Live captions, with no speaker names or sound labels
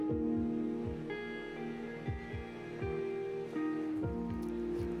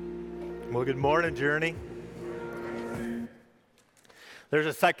Well, good morning, Journey. There's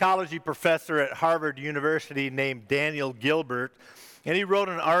a psychology professor at Harvard University named Daniel Gilbert, and he wrote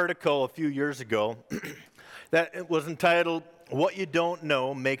an article a few years ago that was entitled, "What You Don't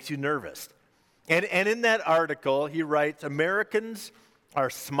Know Makes You Nervous." And in that article, he writes, Americans are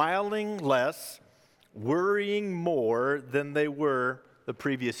smiling less, worrying more than they were the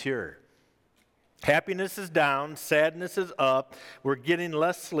previous year. Happiness is down, sadness is up, we're getting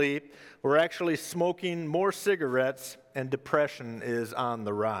less sleep, we're actually smoking more cigarettes, and depression is on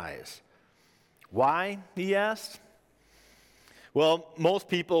the rise. Why, he asked? Well, most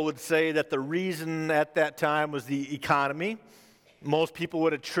people would say that the reason at that time was the economy. Most people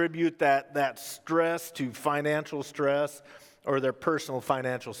would attribute that stress to financial stress or their personal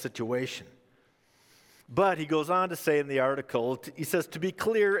financial situation. But he goes on to say in the article, he says, to be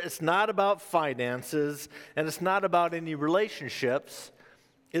clear, it's not about finances and it's not about any relationships.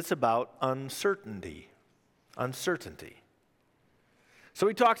 It's about uncertainty. Uncertainty. So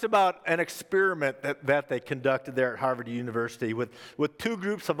he talks about an experiment that they conducted there at Harvard University with two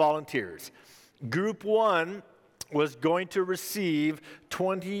groups of volunteers. Group one was going to receive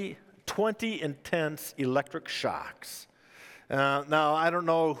 20 intense electric shocks. Now, I don't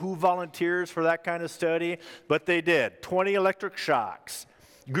know who volunteers for that kind of study, but they did. 20 electric shocks.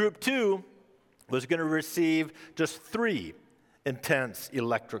 Group two was going to receive just 3 intense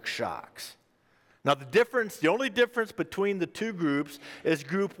electric shocks. Now, the only difference between the two groups is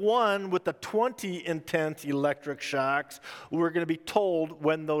group one with the 20 intense electric shocks were going to be told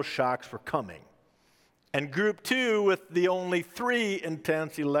when those shocks were coming. And group two with the only 3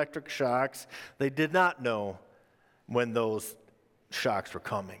 intense electric shocks, they did not know when those shocks were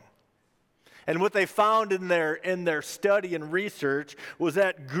coming. And what they found in their study and research was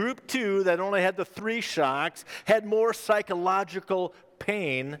that group 2 that only had the 3 shocks had more psychological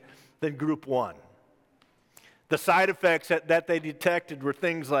pain than group 1. The side effects that they detected were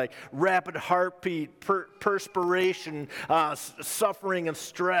things like rapid heartbeat, perspiration, suffering, and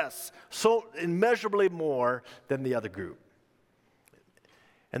stress, so immeasurably more than the other group.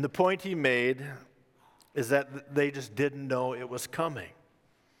 And the point he made is that they just didn't know it was coming.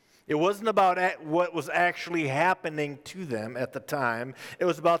 It wasn't about what was actually happening to them at the time. It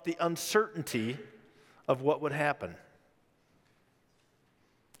was about the uncertainty of what would happen.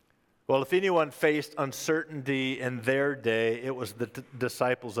 Well, if anyone faced uncertainty in their day, it was the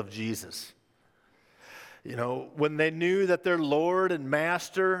disciples of Jesus. You know, when they knew that their Lord and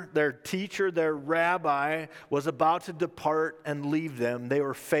Master, their teacher, their rabbi, was about to depart and leave them, they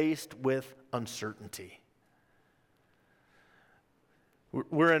were faced with uncertainty.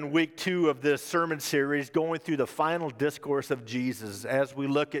 We're in week 2 of this sermon series going through the final discourse of Jesus as we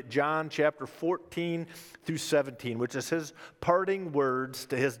look at John chapter 14 through 17, which is his parting words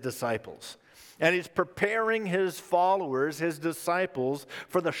to his disciples. And he's preparing his followers, his disciples,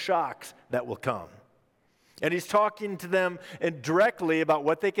 for the shocks that will come. And he's talking to them directly about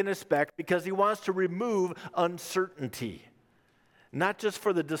what they can expect because he wants to remove uncertainty. Not just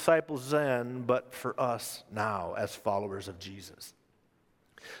for the disciples then, but for us now as followers of Jesus.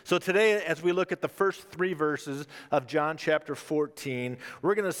 So today, as we look at the first 3 verses of John chapter 14,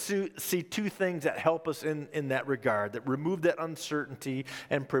 we're going to see 2 things that help us in that regard, that remove that uncertainty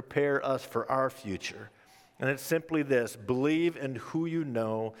and prepare us for our future. And it's simply this: believe in who you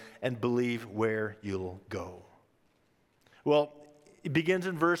know and believe where you'll go. Well, it begins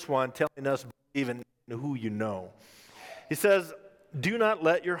in verse 1 telling us believe in who you know. He says, do not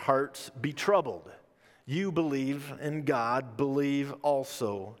let your hearts be troubled. You believe in God, believe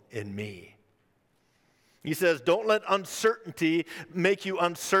also in me. He says, don't let uncertainty make you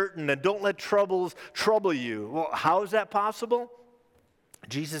uncertain, and don't let troubles trouble you. Well, how is that possible?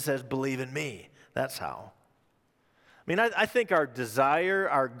 Jesus says, believe in me. That's how. I mean, I think our desire,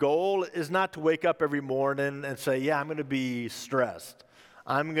 our goal is not to wake up every morning and say, yeah, I'm going to be stressed.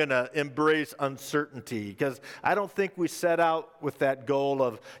 I'm going to embrace uncertainty, because I don't think we set out with that goal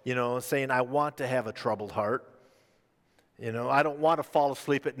of, saying, I want to have a troubled heart. I don't want to fall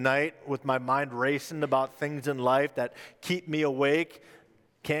asleep at night with my mind racing about things in life that keep me awake,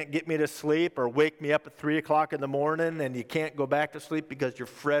 can't get me to sleep, or wake me up at 3 o'clock in the morning and you can't go back to sleep because you're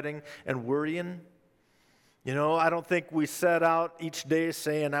fretting and worrying. I don't think we set out each day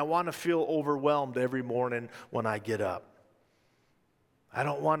saying, I want to feel overwhelmed every morning when I get up. I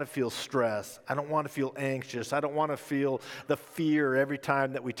don't want to feel stressed. I don't want to feel anxious. I don't want to feel the fear every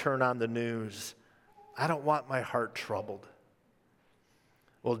time that we turn on the news. I don't want my heart troubled.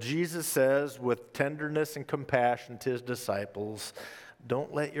 Well, Jesus says with tenderness and compassion to his disciples,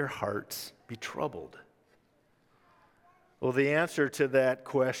 don't let your hearts be troubled. Well, the answer to that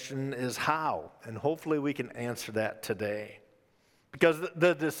question is how, and hopefully we can answer that today. Because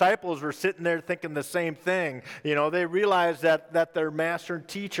the disciples were sitting there thinking the same thing. You know, they realized that their master and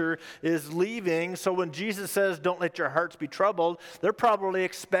teacher is leaving. So when Jesus says, don't let your hearts be troubled, they're probably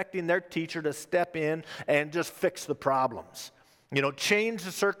expecting their teacher to step in and just fix the problems. You know, change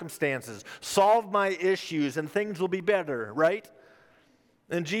the circumstances, solve my issues, and things will be better, right?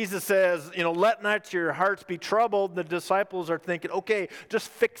 And Jesus says, you know, let not your hearts be troubled. The disciples are thinking, okay, just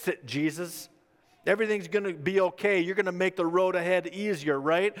fix it, Jesus. Everything's going to be okay. You're going to make the road ahead easier,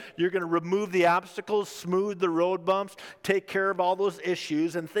 right? You're going to remove the obstacles, smooth the road bumps, take care of all those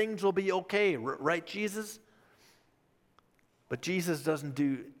issues, and things will be okay, right, Jesus? But Jesus doesn't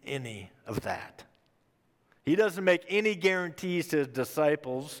do any of that. He doesn't make any guarantees to his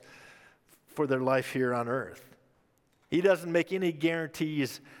disciples for their life here on earth. He doesn't make any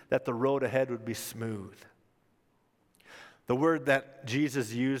guarantees that the road ahead would be smooth. The word that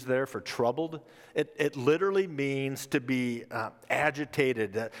Jesus used there for troubled, it literally means to be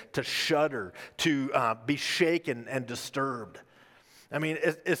agitated, to shudder, to be shaken and disturbed. I mean,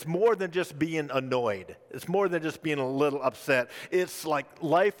 it's more than just being annoyed. It's more than just being a little upset. It's like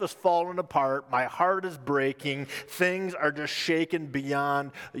life is falling apart. My heart is breaking. Things are just shaken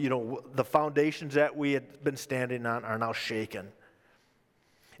beyond, you know, the foundations that we had been standing on are now shaken.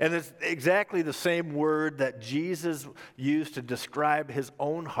 And it's exactly the same word that Jesus used to describe his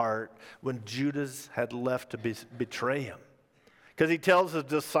own heart when Judas had left to betray him. Because he tells his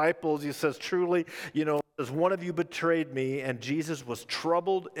disciples, he says, truly, you know, as one of you betrayed me, and Jesus was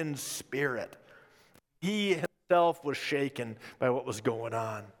troubled in spirit. He himself was shaken by what was going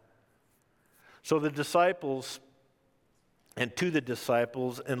on. So the disciples, and to the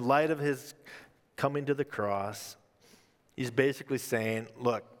disciples, in light of his coming to the cross, he's basically saying,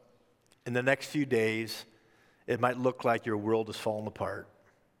 look, in the next few days, it might look like your world is falling apart.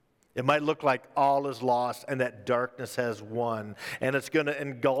 It might look like all is lost and that darkness has won, and it's going to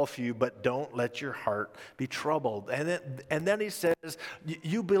engulf you, but don't let your heart be troubled. And then he says,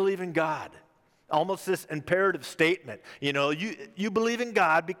 you believe in God. Almost this imperative statement. You know, you believe in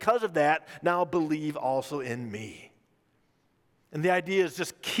God. Because of that, now believe also in me. And the idea is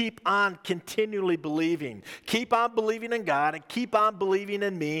just keep on continually believing. Keep on believing in God and keep on believing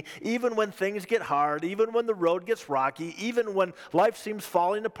in me, even when things get hard, even when the road gets rocky, even when life seems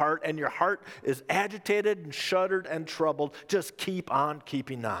falling apart and your heart is agitated and shuddered and troubled. Just keep on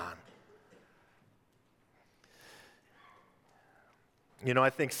keeping on. You know, I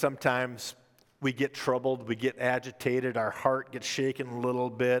think sometimes we get troubled, we get agitated, our heart gets shaken a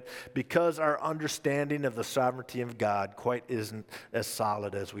little bit because our understanding of the sovereignty of God quite isn't as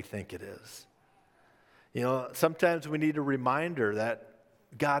solid as we think it is. You know, sometimes we need a reminder that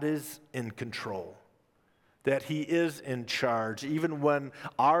God is in control, that he is in charge, even when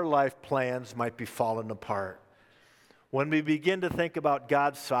our life plans might be falling apart. When we begin to think about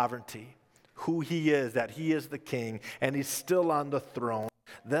God's sovereignty, who he is, that he is the king, and he's still on the throne,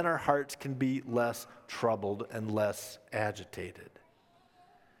 then our hearts can be less troubled and less agitated.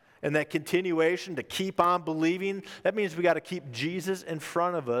 And that continuation to keep on believing, that means we got to keep Jesus in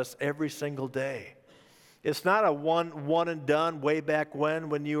front of us every single day. It's not a one and done way back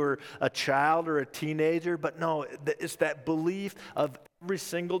when you were a child or a teenager, but no, it's that belief of every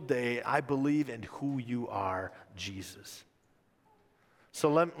single day, I believe in who you are, Jesus. So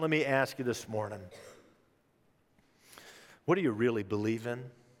let me ask you this morning, what do you really believe in?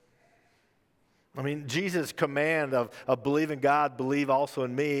 I mean, Jesus' command of believe in God, believe also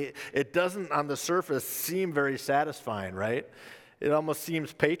in me, it doesn't on the surface seem very satisfying, right? It almost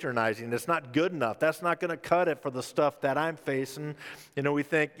seems patronizing. It's not good enough. That's not going to cut it for the stuff that I'm facing. You know, we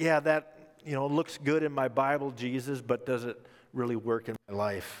think, yeah, that, you know, looks good in my Bible, Jesus, but does it really work in my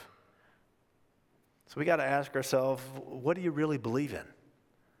life? So we got to ask ourselves, what do you really believe in?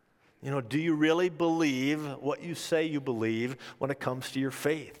 You know, do you really believe what you say you believe when it comes to your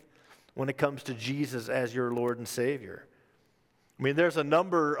faith, when it comes to Jesus as your Lord and Savior? I mean, there's a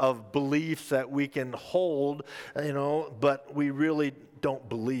number of beliefs that we can hold, you know, but we really don't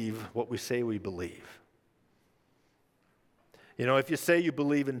believe what we say we believe. You know, if you say you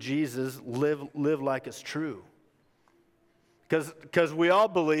believe in Jesus, live like it's true. Because we all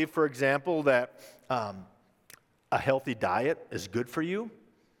believe, for example, that a healthy diet is good for you.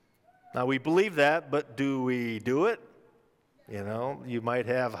 Now, we believe that, but do we do it? You know, you might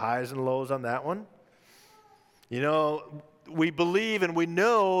have highs and lows on that one. You know, we believe and we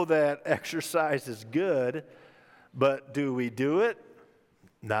know that exercise is good, but do we do it?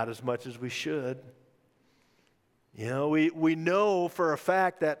 Not as much as we should. You know, we know for a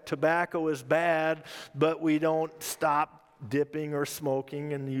fact that tobacco is bad, but we don't stop dipping or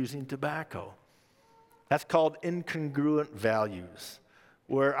smoking and using tobacco. That's called incongruent values,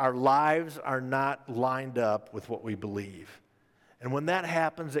 where our lives are not lined up with what we believe. And when that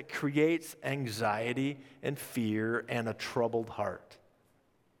happens, it creates anxiety and fear and a troubled heart.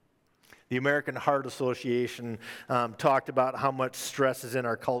 The American Heart Association talked about how much stress is in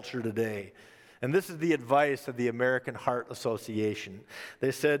our culture today. And this is the advice of the American Heart Association.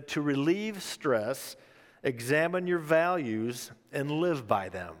 They said, to relieve stress, examine your values and live by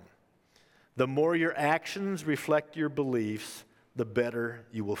them. The more your actions reflect your beliefs, the better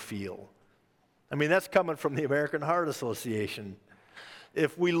you will feel. I mean, that's coming from the American Heart Association.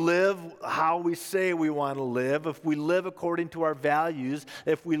 If we live how we say we want to live, if we live according to our values,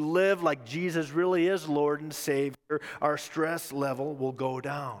 if we live like Jesus really is Lord and Savior, our stress level will go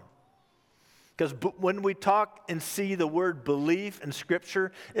down. Because when we talk and see the word belief in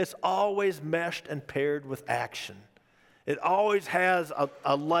Scripture, it's always meshed and paired with action. It always has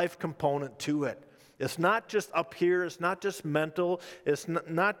a life component to it. It's not just up here, it's not just mental, it's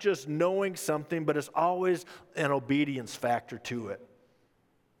not just knowing something, but it's always an obedience factor to it.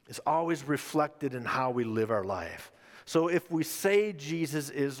 It's always reflected in how we live our life. So if we say Jesus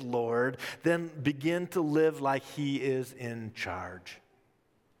is Lord, then begin to live like He is in charge.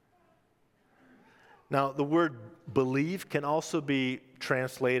 Now, the word believe can also be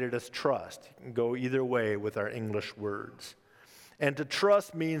translated as trust. It can go either way with our English words. And to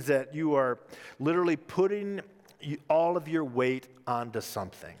trust means that you are literally putting all of your weight onto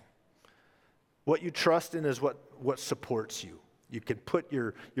something. What you trust in is what supports you. You can put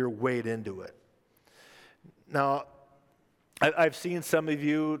your weight into it. Now, I've seen some of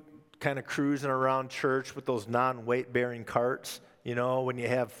you kind of cruising around church with those non-weight-bearing carts. You know, when you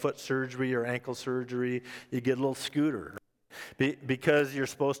have foot surgery or ankle surgery, you get a little scooter. Because you're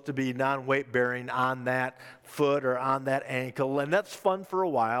supposed to be non-weight bearing on that foot or on that ankle. And that's fun for a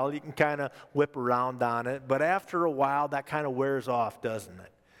while. You can kind of whip around on it. But after a while, that kind of wears off, doesn't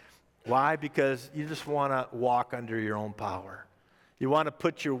it? Why? Because you just want to walk under your own power. You want to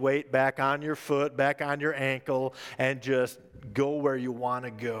put your weight back on your foot, back on your ankle, and just go where you want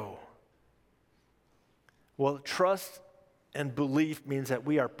to go. Well, trust and belief means that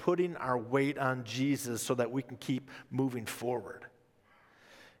we are putting our weight on Jesus so that we can keep moving forward.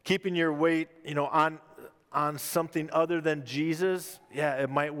 Keeping your weight, on something other than Jesus, yeah, it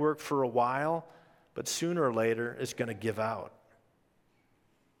might work for a while, but sooner or later it's going to give out.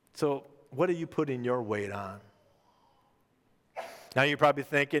 So, what are you putting your weight on? Now you're probably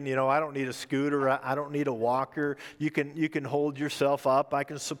thinking, I don't need a scooter, I don't need a walker. You can hold yourself up, I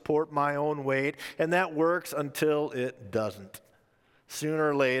can support my own weight, and that works until it doesn't. Sooner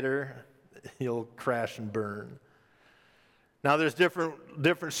or later, you'll crash and burn. Now there's different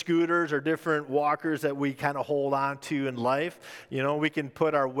scooters or different walkers that we kind of hold on to in life. We can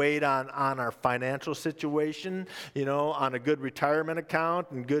put our weight on our financial situation, on a good retirement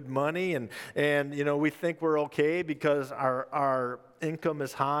account and good money. And we think we're okay because our income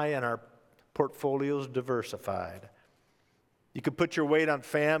is high and our portfolio is diversified. You can put your weight on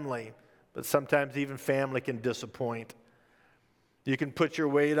family, but sometimes even family can disappoint. You can put your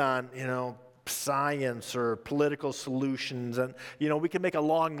weight on, science or political solutions, and we can make a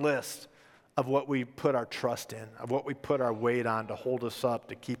long list of what we put our trust in, of what we put our weight on to hold us up,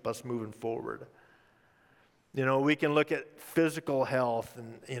 to keep us moving forward. We can look at physical health,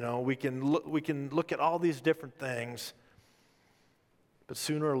 and we can look at all these different things, but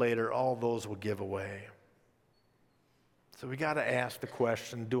sooner or later all those will give away. So we got to ask the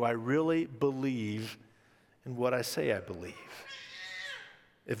question, do I really believe in what I say I believe?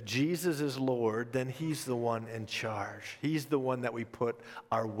 If Jesus is Lord, then He's the one in charge. He's the one that we put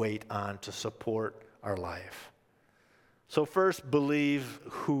our weight on to support our life. So first, believe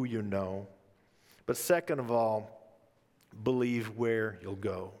who you know. But second of all, believe where you'll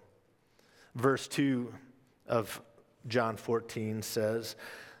go. Verse 2 of John 14 says,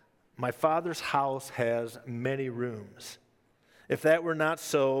 "My Father's house has many rooms. If that were not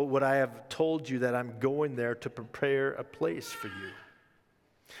so, would I have told you that I'm going there to prepare a place for you?"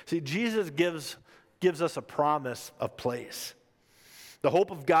 See, Jesus gives us a promise of place. The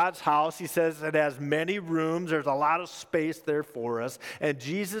hope of God's house, He says, it has many rooms. There's a lot of space there for us. And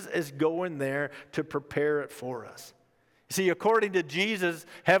Jesus is going there to prepare it for us. See, according to Jesus,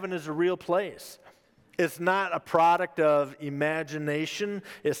 heaven is a real place. It's not a product of imagination.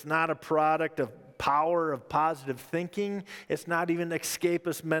 It's not a product of power of positive thinking. It's not even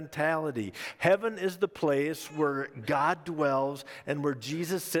escapist mentality. Heaven is the place where God dwells and where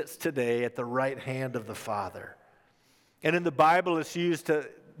Jesus sits today at the right hand of the Father. And in the Bible,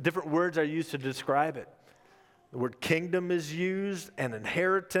 different words are used to describe it. The word kingdom is used, an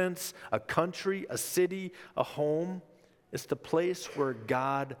inheritance, a country, a city, a home. It's the place where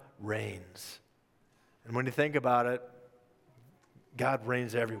God reigns. And when you think about it, God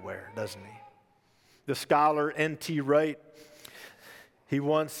reigns everywhere, doesn't he? The scholar N.T. Wright, he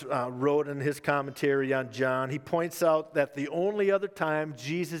once wrote in his commentary on John, he points out that the only other time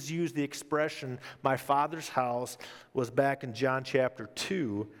Jesus used the expression, my Father's house, was back in John chapter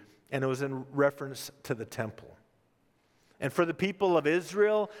 2, and it was in reference to the temple. And for the people of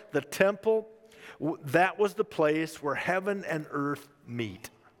Israel, the temple, that was the place where heaven and earth meet.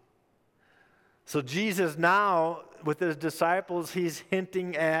 So Jesus now, with his disciples, he's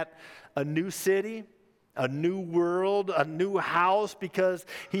hinting at a new city, a new world, a new house, because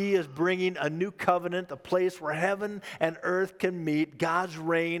he is bringing a new covenant, a place where heaven and earth can meet. God's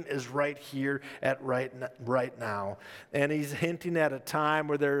reign is right here at right now. And he's hinting at a time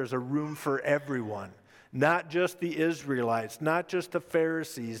where there is a room for everyone. Not just the Israelites, not just the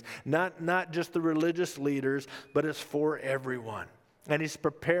Pharisees, not just the religious leaders, but it's for everyone. And he's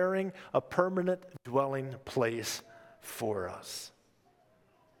preparing a permanent dwelling place for us.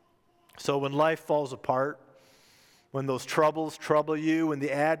 So when life falls apart, when those troubles trouble you, when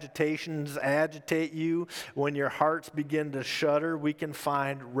the agitations agitate you, when your hearts begin to shudder, we can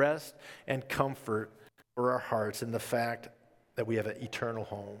find rest and comfort for our hearts in the fact that we have an eternal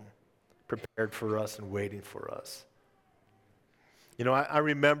home prepared for us and waiting for us. You know, I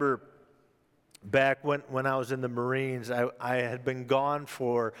remember back when I was in the Marines, I had been gone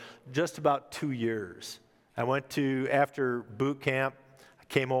for just about 2 years. I went to, after boot camp,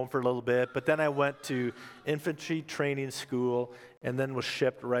 came home for a little bit, but then I went to infantry training school and then was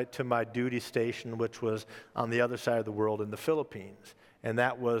shipped right to my duty station, which was on the other side of the world in the Philippines. And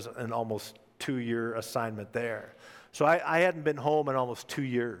that was an almost 2-year assignment there. So I hadn't been home in almost 2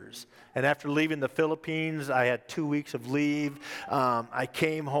 years. And after leaving the Philippines, I had 2 weeks of leave. I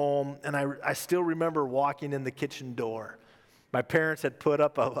came home, and I still remember walking in the kitchen door. My parents had put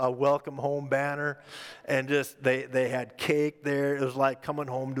up a welcome home banner, and just they had cake there. It was like coming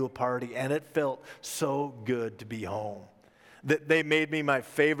home to a party, and it felt so good to be home. They made me my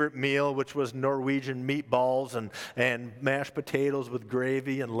favorite meal, which was Norwegian meatballs and mashed potatoes with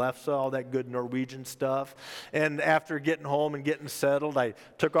gravy and lefse, all that good Norwegian stuff. And after getting home and getting settled, I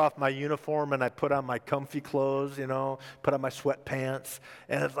took off my uniform and I put on my comfy clothes, put on my sweatpants.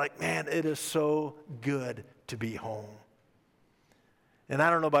 And it's like, man, it is so good to be home. And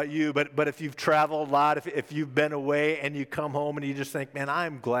I don't know about you, but if you've traveled a lot, if you've been away and you come home and you just think, man,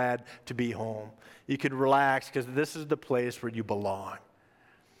 I'm glad to be home. You can relax because this is the place where you belong.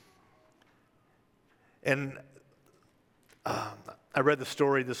 And I read the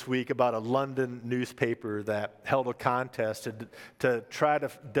story this week about a London newspaper that held a contest to try to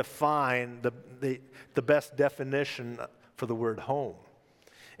define the best definition for the word home.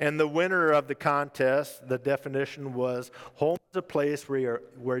 And the winner of the contest, the definition was, home is a place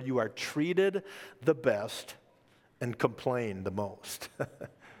where you are treated the best and complain the most.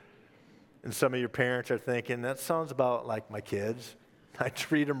 And some of your parents are thinking, that sounds about like my kids. I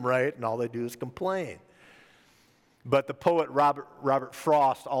treat them right, and all they do is complain. But the poet Robert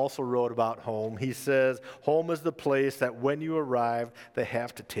Frost also wrote about home. He says, home is the place that when you arrive, they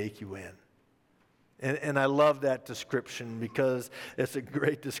have to take you in. And I love that description because it's a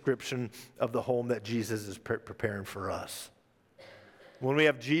great description of the home that Jesus is preparing for us. When we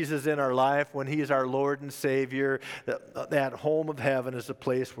have Jesus in our life, when he is our Lord and Savior, that home of heaven is a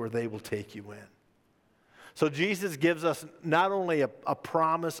place where they will take you in. So Jesus gives us not only a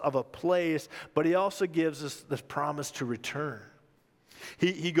promise of a place, but he also gives us this promise to return.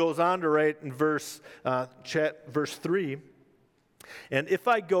 He goes on to write in verse 3, and if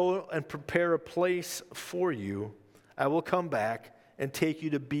I go and prepare a place for you, I will come back and take you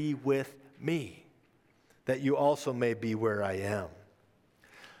to be with me, that you also may be where I am.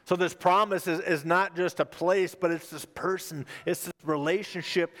 So this promise is not just a place, but it's this person. It's this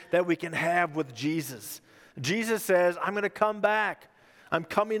relationship that we can have with Jesus. Jesus says, I'm going to come back. I'm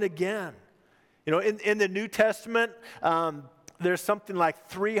coming again. In the New Testament, there's something like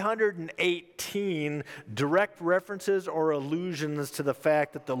 318 direct references or allusions to the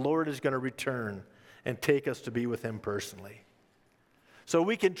fact that the Lord is going to return and take us to be with him personally. So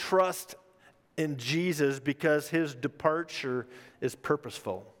we can trust in Jesus because his departure is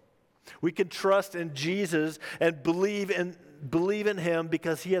purposeful. We can trust in Jesus and believe in him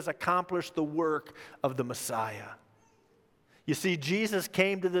because he has accomplished the work of the Messiah. You see, Jesus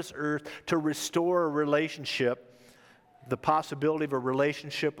came to this earth to restore a relationship, the possibility of a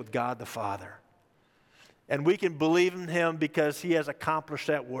relationship with God the Father. And we can believe in him because he has accomplished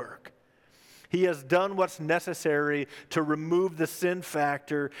that work. He has done what's necessary to remove the sin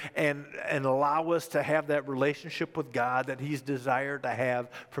factor and allow us to have that relationship with God that He's desired to have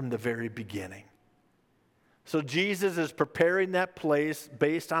from the very beginning. So Jesus is preparing that place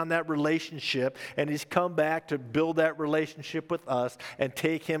based on that relationship, and He's come back to build that relationship with us and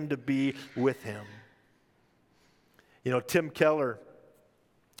take Him to be with Him. You know, Tim Keller,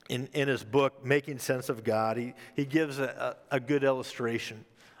 in his book, Making Sense of God, he gives a good illustration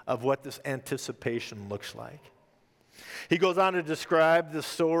of what this anticipation looks like. He goes on to describe the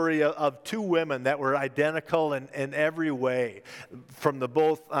story of two women that were identical in every way, from the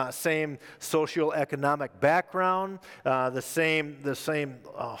both same socioeconomic background, the same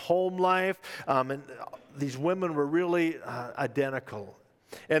home life, and these women were really identical.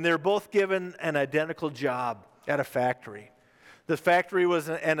 And they're both given an identical job at a factory. The factory was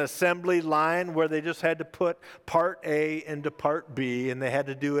an assembly line where they just had to put part A into part B, and they had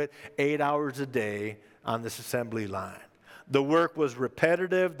to do it 8 hours a day on this assembly line. The work was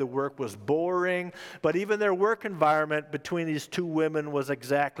repetitive, the work was boring, but even their work environment between these two women was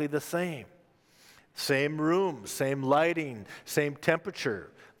exactly the same. Same room, same lighting, same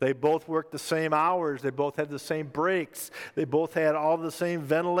temperature. They both worked the same hours, they both had the same breaks, they both had all the same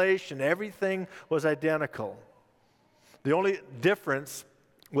ventilation. Everything was identical. The only difference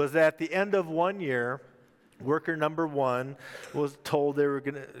was that at the end of 1 year, worker number one was told they were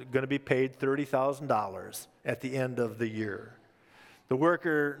going to be paid $30,000 at the end of the year. The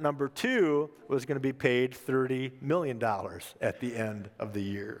worker number two was going to be paid $30 million at the end of the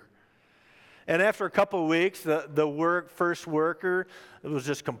year. And after a couple of weeks, the first worker was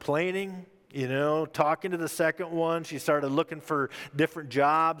just complaining, talking to the second one. She started looking for different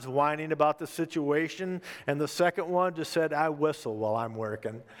jobs, whining about the situation. And the second one just said, I whistle while I'm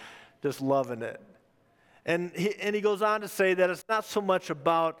working, just loving it. And he goes on to say that it's not so much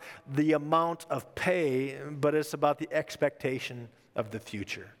about the amount of pay, but it's about the expectation of the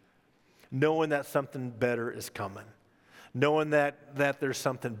future. Knowing that something better is coming. Knowing that there's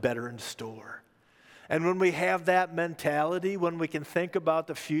something better in store. And when we have that mentality, when we can think about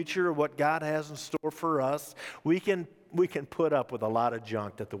the future or what God has in store for us, we can put up with a lot of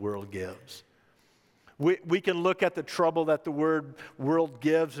junk that the world gives. We can look at the trouble that the world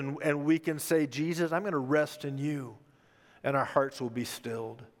gives and we can say, Jesus, I'm going to rest in you, and our hearts will be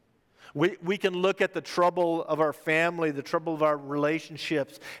stilled. We can look at the trouble of our family, the trouble of our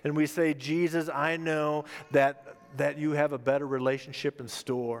relationships, and we say, Jesus, I know that you have a better relationship in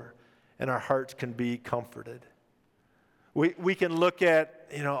store, and our hearts can be comforted. We can look at,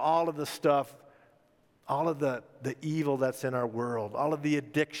 all of the stuff, all of the evil that's in our world, all of the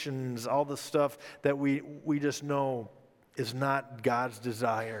addictions, all the stuff that we just know is not God's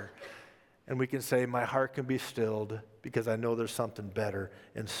desire. And we can say, my heart can be stilled because I know there's something better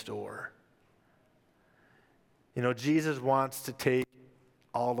in store. Jesus wants to take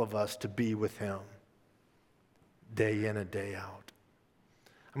all of us to be with Him day in and day out.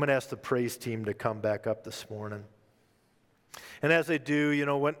 I'm going to ask the praise team to come back up this morning. And as they do,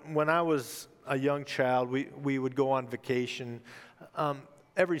 when I was a young child, we would go on vacation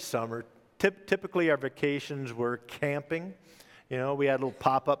every summer. Typically, our vacations were camping. We had a little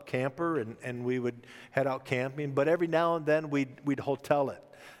pop-up camper, and we would head out camping. But every now and then, we'd hotel it,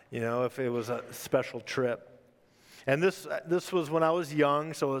 if it was a special trip. And this was when I was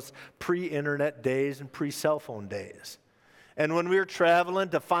young, so it was pre-internet days and pre-cell phone days. And when we were traveling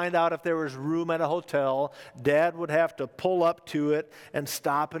to find out if there was room at a hotel, Dad would have to pull up to it and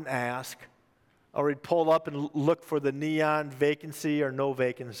stop and ask, or he'd pull up and look for the neon vacancy or no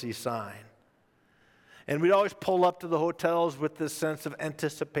vacancy sign. And we'd always pull up to the hotels with this sense of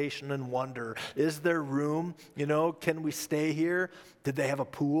anticipation and wonder. Is there room? Can we stay here? Did they have a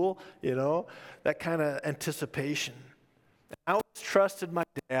pool? That kind of anticipation. I always trusted my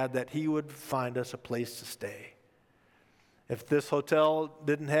dad that he would find us a place to stay. If this hotel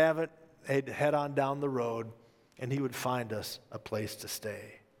didn't have it, he'd head on down the road, and he would find us a place to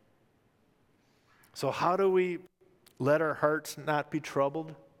stay. So how do we let our hearts not be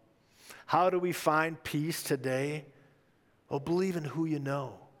troubled? How do we find peace today? Well, believe in who you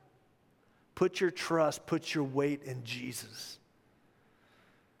know. Put your trust, put your weight in Jesus.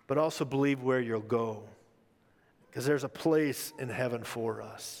 But also believe where you'll go, because there's a place in heaven for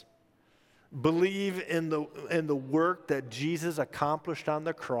us. Believe in the work that Jesus accomplished on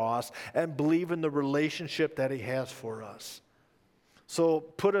the cross, and believe in the relationship that He has for us. So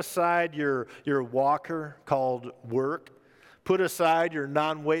put aside your walker called work. Put aside your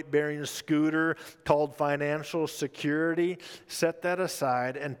non-weight-bearing scooter called financial security. Set that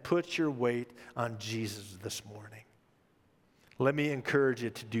aside and put your weight on Jesus this morning. Let me encourage you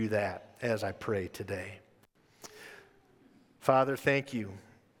to do that as I pray today. Father, thank you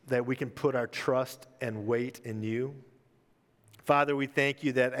that we can put our trust and weight in you. Father, we thank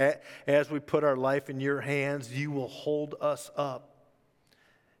you that as we put our life in your hands, you will hold us up.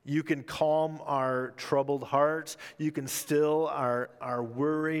 You can calm our troubled hearts. You can still our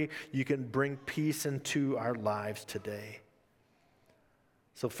worry. You can bring peace into our lives today.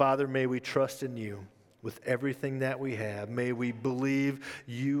 So, Father, may we trust in you with everything that we have. May we believe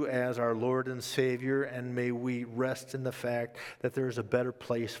you as our Lord and Savior, and may we rest in the fact that there is a better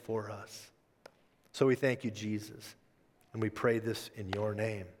place for us. So we thank you, Jesus, and we pray this in your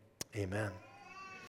name. Amen.